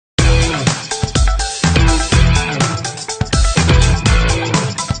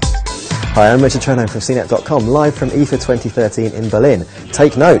Hi, I'm Richard Chernow from CNET.com, live from IFA 2013 in Berlin.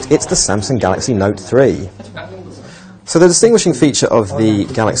 Take note, it's the Samsung Galaxy Note 3. So the distinguishing feature of the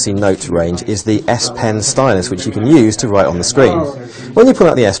Galaxy Note range is the S Pen stylus, which you can use to write on the screen. When you pull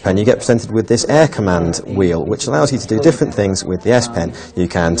out the S Pen, you get presented with this Air Command wheel, which allows you to do different things with the S Pen. You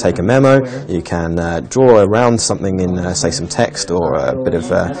can take a memo, you can draw around something in, say, some text or a bit of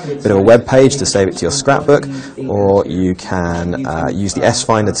a web page to save it to your scrapbook, or you can use the S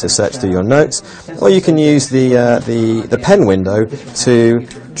Finder to search through your notes, or you can use the pen window to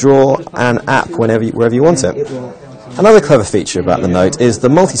draw an app wherever you want it. Another clever feature about the Note is the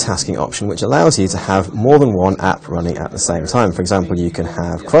multitasking option, which allows you to have more than one app running at the same time. For example, you can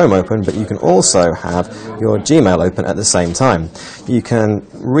have Chrome open, but you can also have your Gmail open at the same time. You can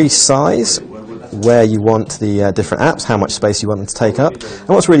resize where you want the different apps, how much space you want them to take up. And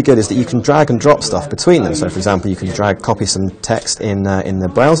what's really good is that you can drag and drop stuff between them. So, for example, you can copy some text in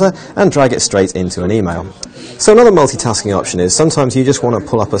the browser and drag it straight into an email. So another multitasking option is sometimes you just want to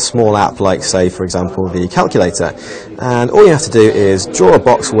pull up a small app like, say, for example, the calculator. And all you have to do is draw a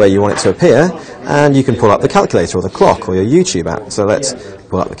box where you want it to appear, and you can pull up the calculator or the clock or your YouTube app. So let's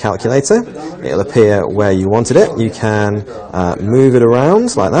pull up the calculator. It'll appear where you wanted it. You can move it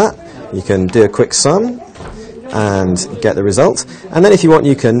around like that. You can do a quick sum and get the result. And then if you want,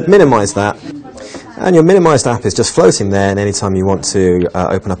 you can minimize that. And your minimized app is just floating there, and anytime you want to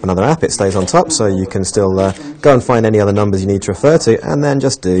open up another app, it stays on top, so you can still go and find any other numbers you need to refer to, and then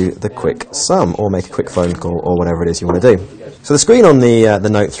just do the quick sum, or make a quick phone call, or whatever it is you want to do. So the screen on the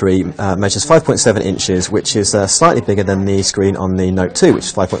Note 3 measures 5.7 inches, which is slightly bigger than the screen on the Note 2, which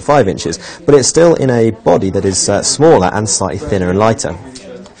is 5.5 inches, but it's still in a body that is smaller and slightly thinner and lighter.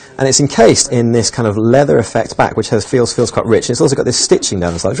 And it's encased in this kind of leather effect back, which feels quite rich. It's also got this stitching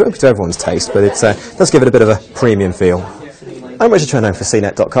down the side, which won't be to everyone's taste, but it does give it a bit of a premium feel. I'm Richard Chernow for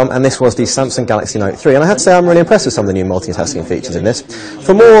CNET.com, and this was the Samsung Galaxy Note 3, and I have to say I'm really impressed with some of the new multitasking features in this.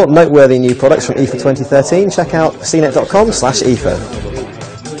 For more noteworthy new products from IFA 2013, check out CNET.com/IFA.